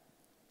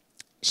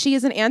 She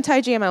is an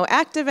anti-GMO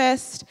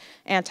activist,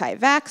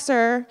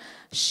 anti-vaxxer.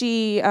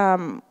 She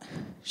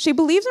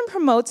believes and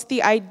promotes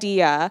the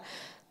idea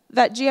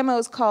that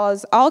GMOs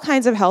cause all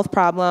kinds of health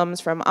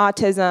problems, from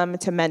autism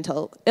to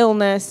mental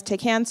illness to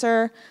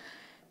cancer.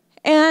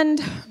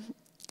 And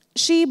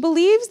she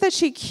believes that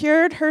she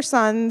cured her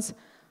son's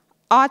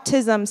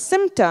autism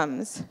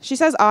symptoms, she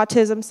says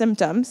autism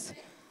symptoms,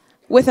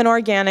 with an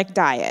organic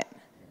diet.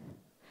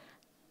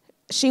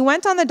 She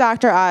went on the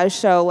Dr. Oz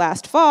show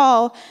last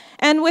fall,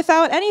 and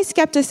without any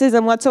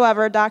skepticism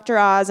whatsoever, Dr.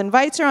 Oz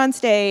invites her on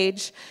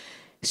stage.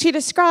 She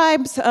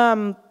describes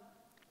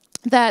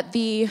that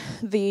the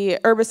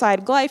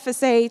herbicide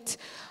glyphosate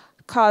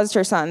caused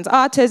her son's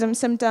autism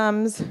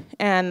symptoms,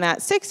 and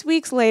that 6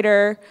 weeks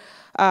later,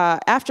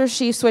 after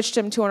she switched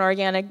him to an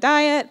organic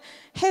diet,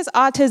 his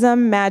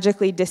autism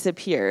magically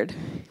disappeared,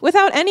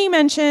 without any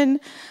mention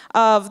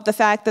of the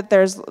fact that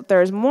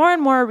there's more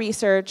and more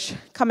research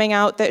coming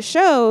out that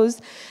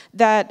shows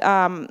that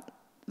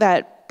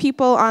that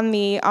people on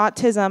the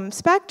autism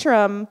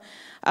spectrum,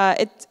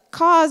 it's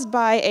caused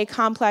by a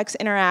complex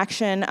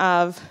interaction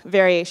of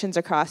variations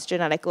across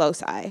genetic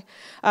loci.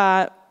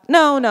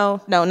 No,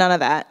 none of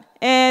that.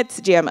 It's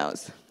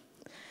GMOs.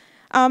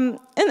 And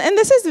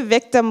this is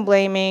victim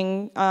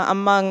blaming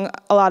among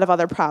a lot of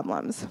other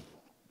problems.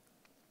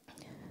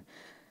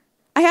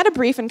 I had a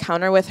brief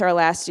encounter with her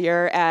last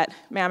year at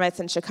Mammoths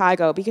in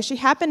Chicago because she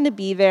happened to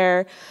be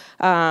there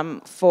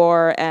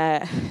for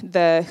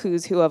the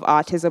Who's Who of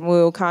Autism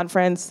Woo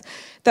conference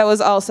that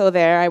was also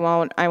there. I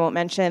won't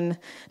mention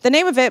the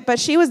name of it, but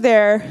she was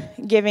there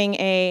giving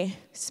a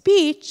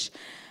speech,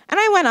 and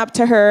I went up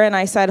to her and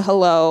I said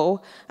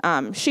hello.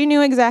 She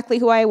knew exactly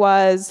who I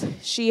was.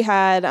 She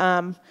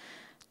had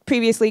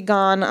previously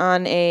gone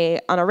on a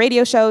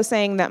radio show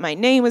saying that my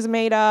name was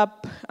made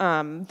up,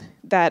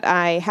 that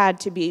I had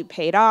to be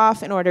paid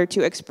off in order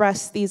to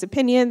express these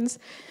opinions.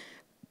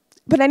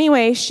 But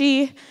anyway,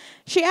 she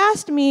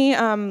asked me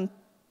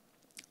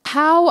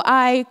how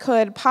I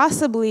could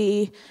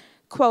possibly,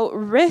 quote,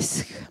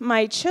 risk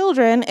my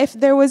children if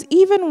there was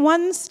even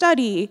one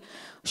study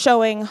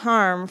showing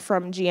harm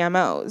from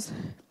GMOs.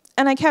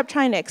 And I kept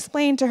trying to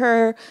explain to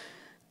her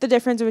the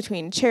difference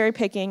between cherry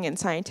picking and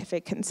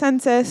scientific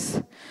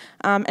consensus,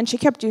 and she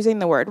kept using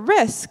the word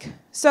risk.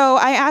 So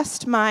I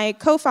asked my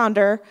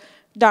co-founder,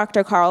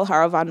 Dr. Carl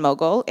Haro von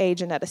Mogel, a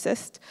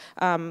geneticist,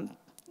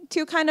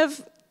 to kind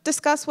of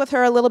discuss with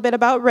her a little bit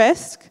about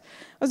risk. I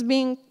was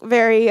being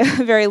very,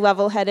 very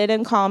level-headed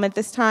and calm at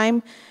this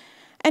time.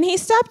 And he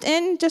stepped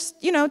in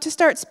just, to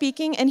start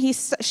speaking, and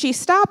she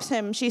stops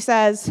him. She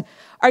says,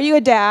 "Are you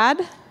a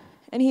dad?"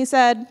 And he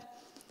said,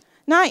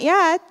 "Not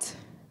yet."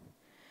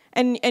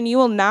 And you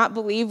will not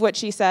believe what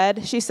she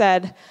said. She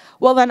said,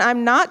 "Well, then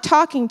I'm not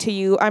talking to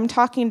you, I'm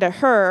talking to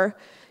her.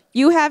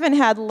 You haven't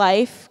had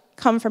life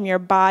come from your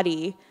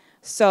body,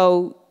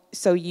 so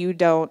you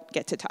don't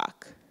get to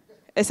talk,"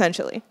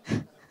 essentially.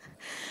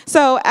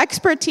 So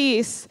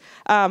expertise,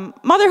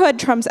 motherhood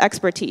trumps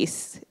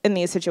expertise in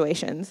these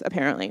situations,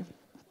 apparently.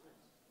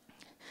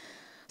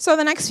 So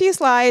the next few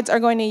slides are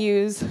going to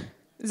use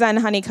Zen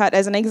Honeycutt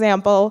as an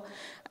example,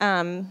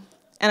 and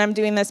I'm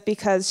doing this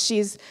because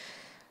she's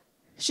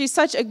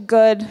such a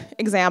good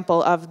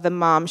example of the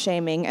mom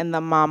shaming and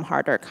the mom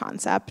harder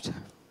concept.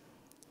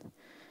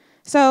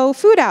 So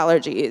food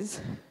allergies.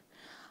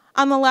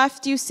 On the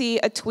left, you see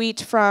a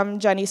tweet from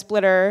Jenny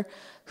Splitter,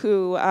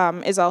 who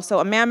is also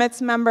a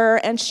Mammoths member,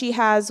 and she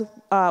has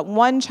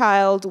one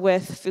child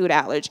with food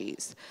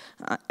allergies.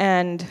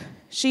 And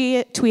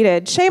she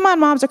tweeted, "Shame on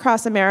moms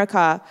across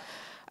America,"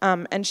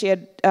 and she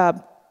had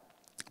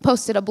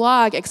posted a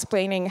blog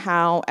explaining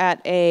how at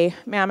a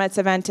Mammoths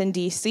event in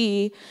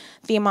DC,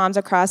 the moms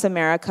across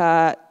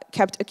America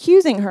kept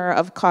accusing her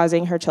of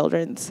causing her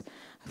children's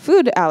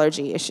food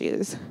allergy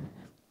issues.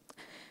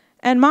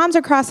 And Moms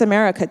Across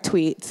America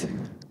tweets,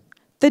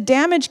 "The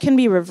damage can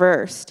be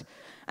reversed.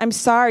 I'm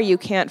sorry you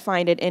can't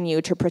find it in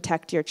you to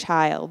protect your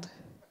child."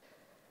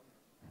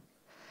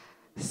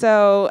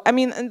 So, I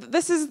mean,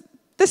 this is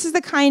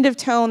the kind of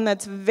tone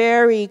that's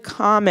very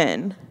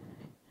common.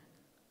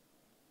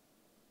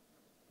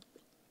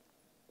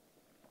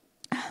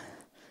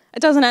 It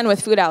doesn't end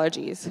with food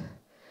allergies.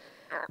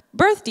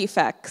 Birth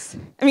defects.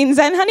 I mean,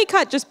 Zen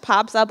Honeycutt just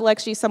pops up like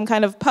she's some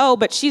kind of Poe,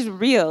 but she's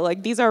real.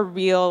 Like, these are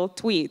real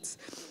tweets.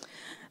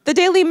 The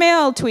Daily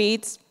Mail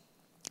tweets,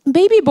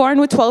 "Baby born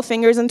with 12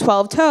 fingers and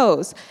 12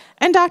 toes,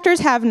 and doctors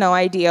have no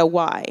idea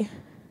why."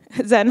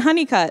 Zen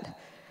Honeycutt.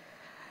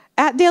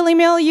 At Daily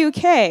Mail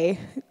UK,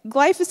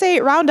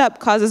 "Glyphosate Roundup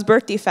causes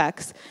birth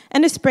defects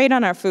and is sprayed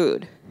on our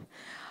food."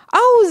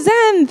 Oh,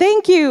 Zen,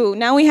 thank you.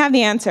 Now we have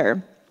the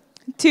answer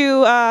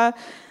to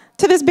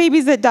this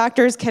babies that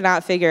doctors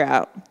cannot figure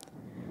out.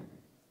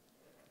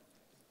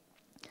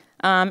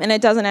 And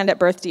it doesn't end at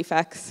birth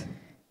defects.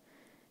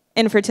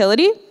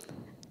 Infertility.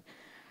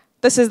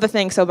 This is the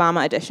Thanks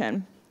Obama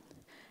edition.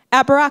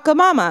 At Barack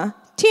Obama,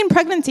 "Teen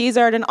pregnancies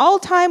are at an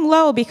all-time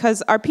low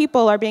because our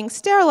people are being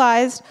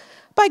sterilized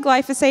by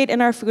glyphosate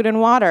in our food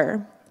and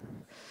water."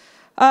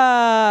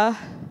 I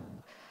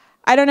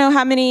don't know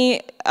how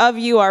many of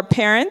you are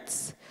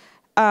parents,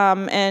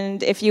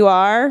 and if you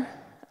are,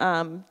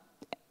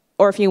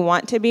 or if you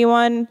want to be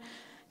one,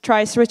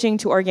 try switching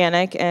to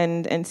organic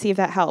and see if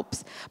that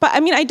helps. But I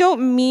mean, I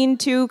don't mean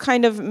to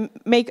kind of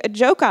make a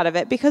joke out of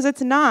it, because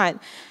it's not.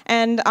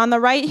 And on the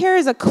right here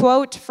is a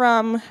quote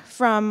from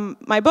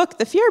my book,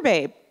 The Fear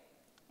Babe.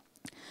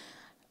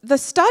 The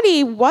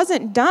study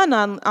wasn't done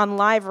on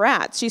live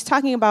rats. She's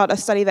talking about a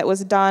study that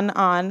was done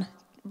on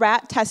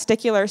rat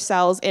testicular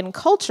cells in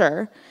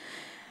culture.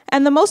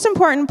 And the most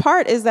important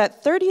part is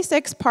that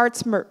 36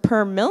 parts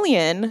per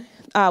million,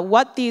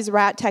 what these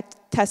rat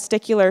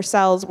testicular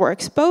cells were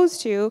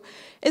exposed to,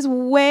 is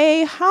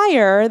way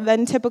higher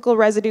than typical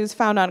residues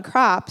found on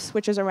crops,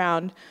 which is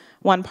around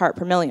 1 part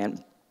per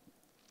million.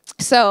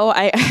 So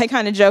I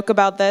kind of joke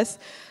about this,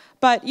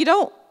 but you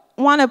don't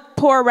want to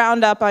pour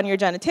Roundup on your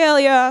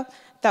genitalia.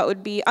 That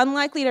would be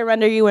unlikely to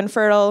render you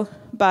infertile,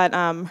 but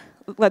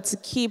let's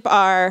keep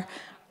our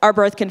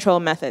birth control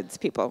methods,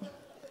 people.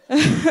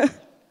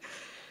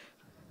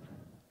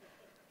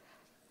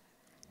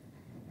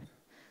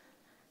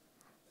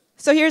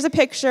 So here's a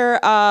picture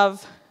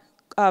of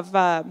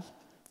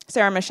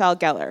Sarah Michelle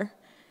Gellar.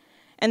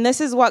 And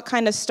this is what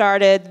kind of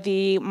started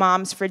the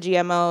Moms for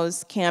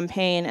GMOs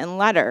campaign and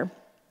letter.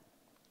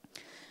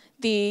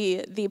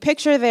 The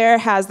picture there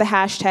has the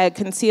hashtag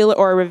conceal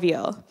or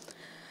reveal.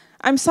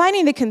 I'm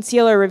signing the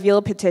conceal or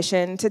reveal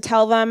petition to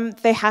tell them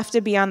they have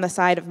to be on the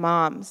side of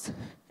moms.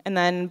 And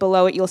then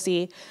below it you'll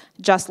see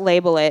Just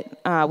Label It,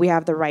 we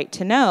have the right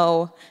to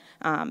know.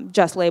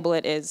 Just Label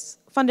It is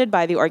funded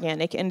by the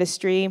organic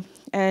industry.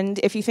 And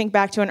if you think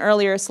back to an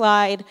earlier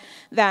slide,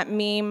 that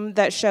meme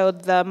that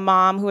showed the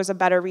mom who was a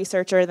better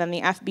researcher than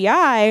the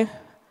FBI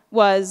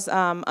was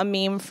a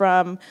meme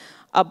from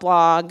a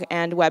blog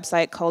and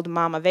website called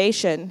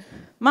Momavation.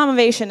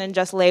 Momavation and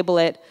Just Label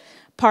It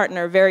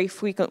partner very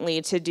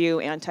frequently to do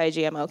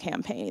anti-GMO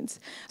campaigns.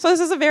 So this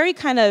is a very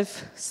kind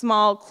of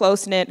small,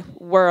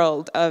 close-knit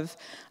world of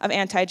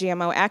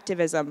anti-GMO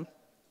activism.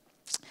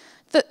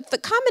 The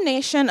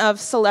combination of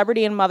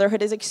celebrity and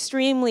motherhood is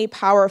extremely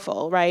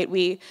powerful, right?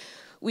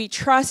 We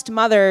trust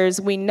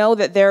mothers, we know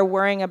that they're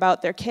worrying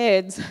about their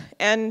kids,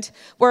 and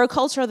we're a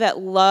culture that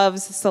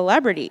loves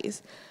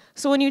celebrities.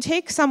 So when you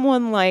take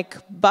someone like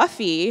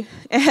Buffy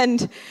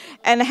and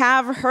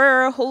have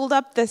her hold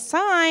up the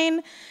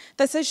sign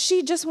that says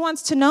she just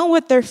wants to know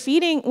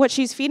what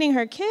she's feeding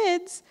her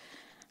kids,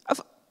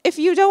 if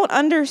you don't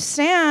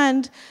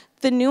understand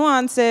the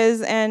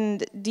nuances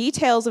and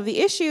details of the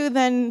issue,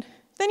 then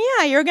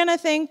yeah, you're gonna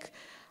think,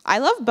 I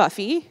love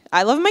Buffy,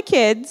 I love my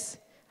kids,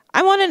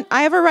 I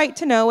have a right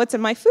to know what's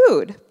in my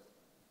food.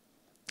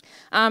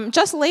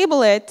 Just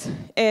Label It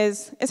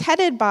is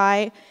headed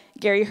by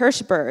Gary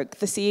Hirschberg,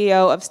 the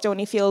CEO of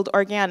Stonyfield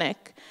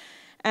Organic.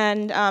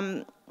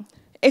 And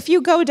if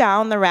you go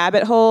down the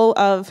rabbit hole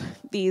of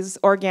these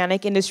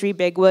organic industry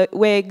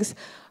bigwigs,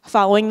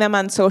 following them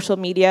on social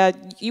media,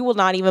 you will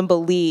not even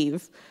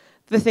believe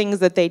the things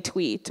that they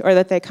tweet or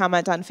that they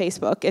comment on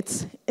Facebook.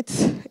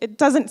 It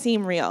doesn't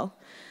seem real.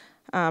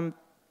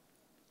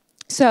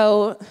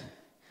 So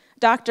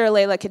Dr.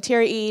 Leila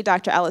Katiri,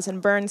 Dr. Allison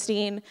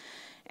Bernstein,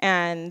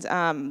 and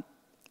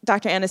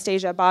Dr.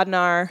 Anastasia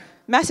Bodnar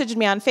messaged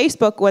me on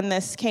Facebook when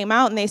this came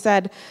out, and they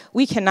said,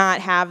 we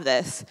cannot have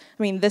this.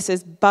 I mean, this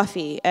is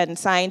Buffy, and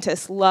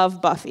scientists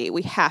love Buffy.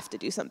 We have to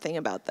do something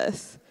about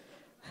this.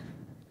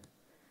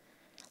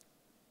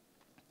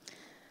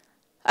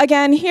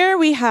 Again, here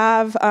we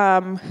have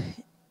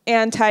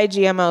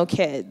anti-GMO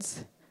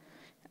kids.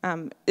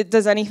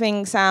 Does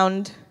anything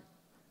sound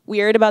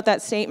weird about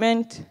that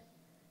statement?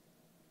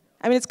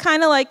 I mean, it's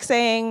kind of like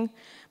saying,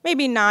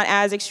 maybe not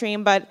as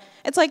extreme, but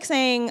it's like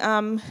saying,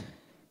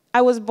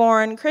 I was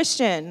born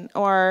Christian,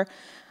 or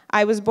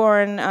I was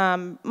born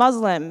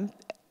Muslim.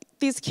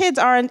 these kids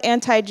aren't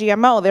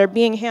anti-GMO. They're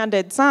being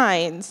handed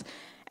signs,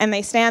 and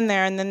they stand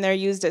there, and then they're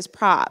used as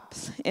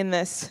props in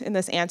this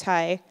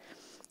anti-GMO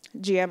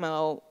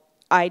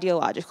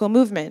ideological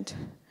movement.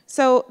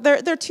 So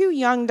they're too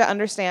young to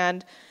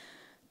understand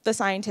the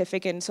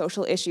scientific and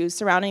social issues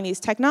surrounding these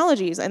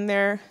technologies, and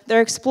they're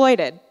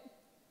exploited.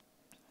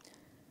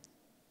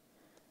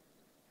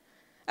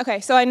 Okay,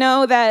 so I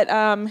know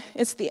that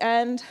it's the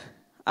end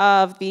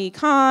of the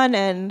con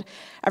and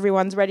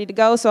everyone's ready to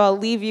go, so I'll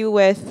leave you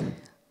with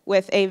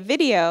a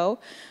video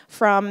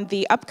from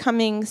the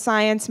upcoming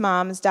Science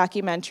Moms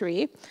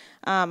documentary.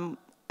 A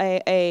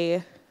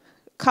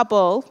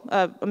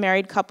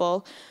married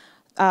couple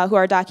who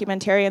are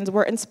documentarians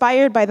were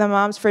inspired by the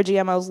Moms for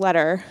GMO's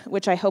letter,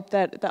 which I hope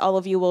that all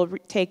of you will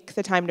take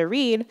the time to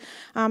read,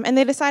 and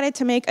they decided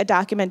to make a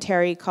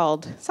documentary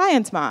called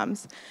Science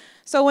Moms.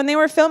 So when they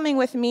were filming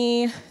with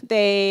me,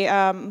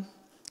 they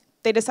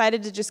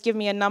decided to just give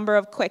me a number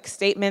of quick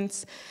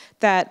statements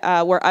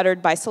that were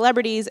uttered by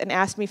celebrities and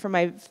asked me for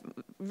my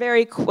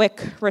very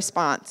quick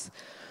response.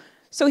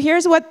 So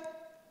here's what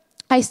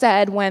I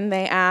said when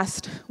they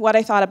asked what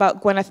I thought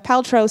about Gwyneth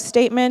Paltrow's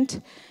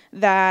statement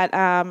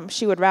that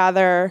she would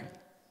rather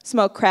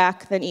smoke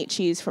crack than eat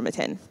cheese from a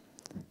tin.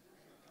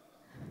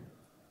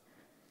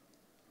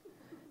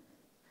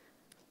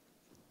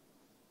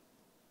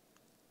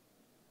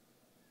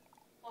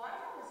 Well, I'm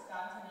from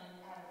Wisconsin,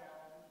 and I don't know,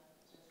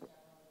 we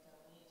just generally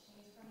don't eat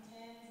cheese from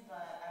tins,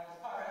 but I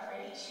would far rather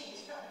eat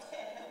cheese from a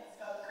tin than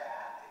smoke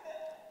crack.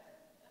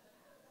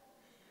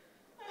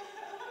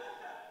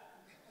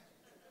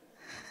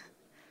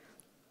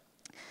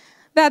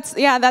 That's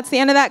the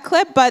end of that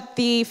clip, but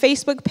the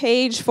Facebook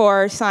page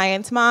for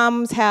Science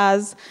Moms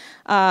has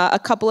a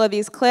couple of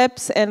these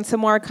clips and some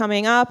more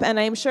coming up, and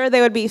I'm sure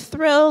they would be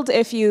thrilled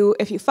if you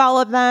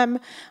followed them.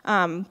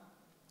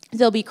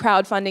 They'll be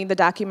crowdfunding the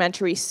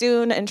documentary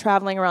soon and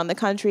traveling around the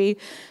country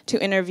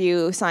to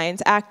interview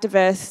science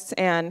activists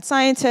and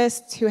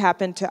scientists who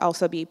happen to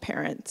also be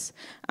parents.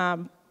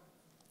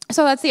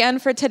 So that's the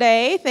end for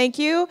today. Thank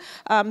you.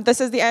 This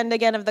is the end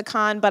again of the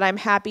con, but I'm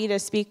happy to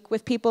speak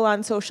with people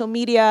on social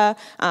media.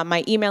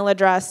 My email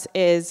address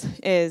is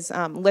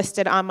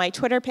listed on my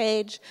Twitter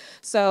page.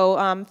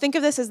 So think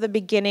of this as the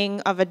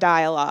beginning of a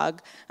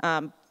dialogue.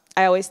 I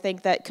always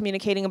think that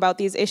communicating about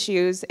these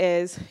issues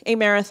is a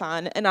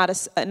marathon and not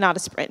a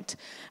sprint.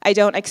 I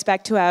don't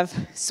expect to have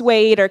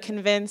swayed or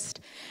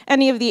convinced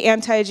any of the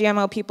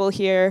anti-GMO people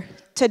here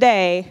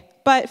today,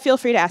 but feel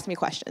free to ask me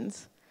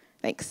questions.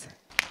 Thanks.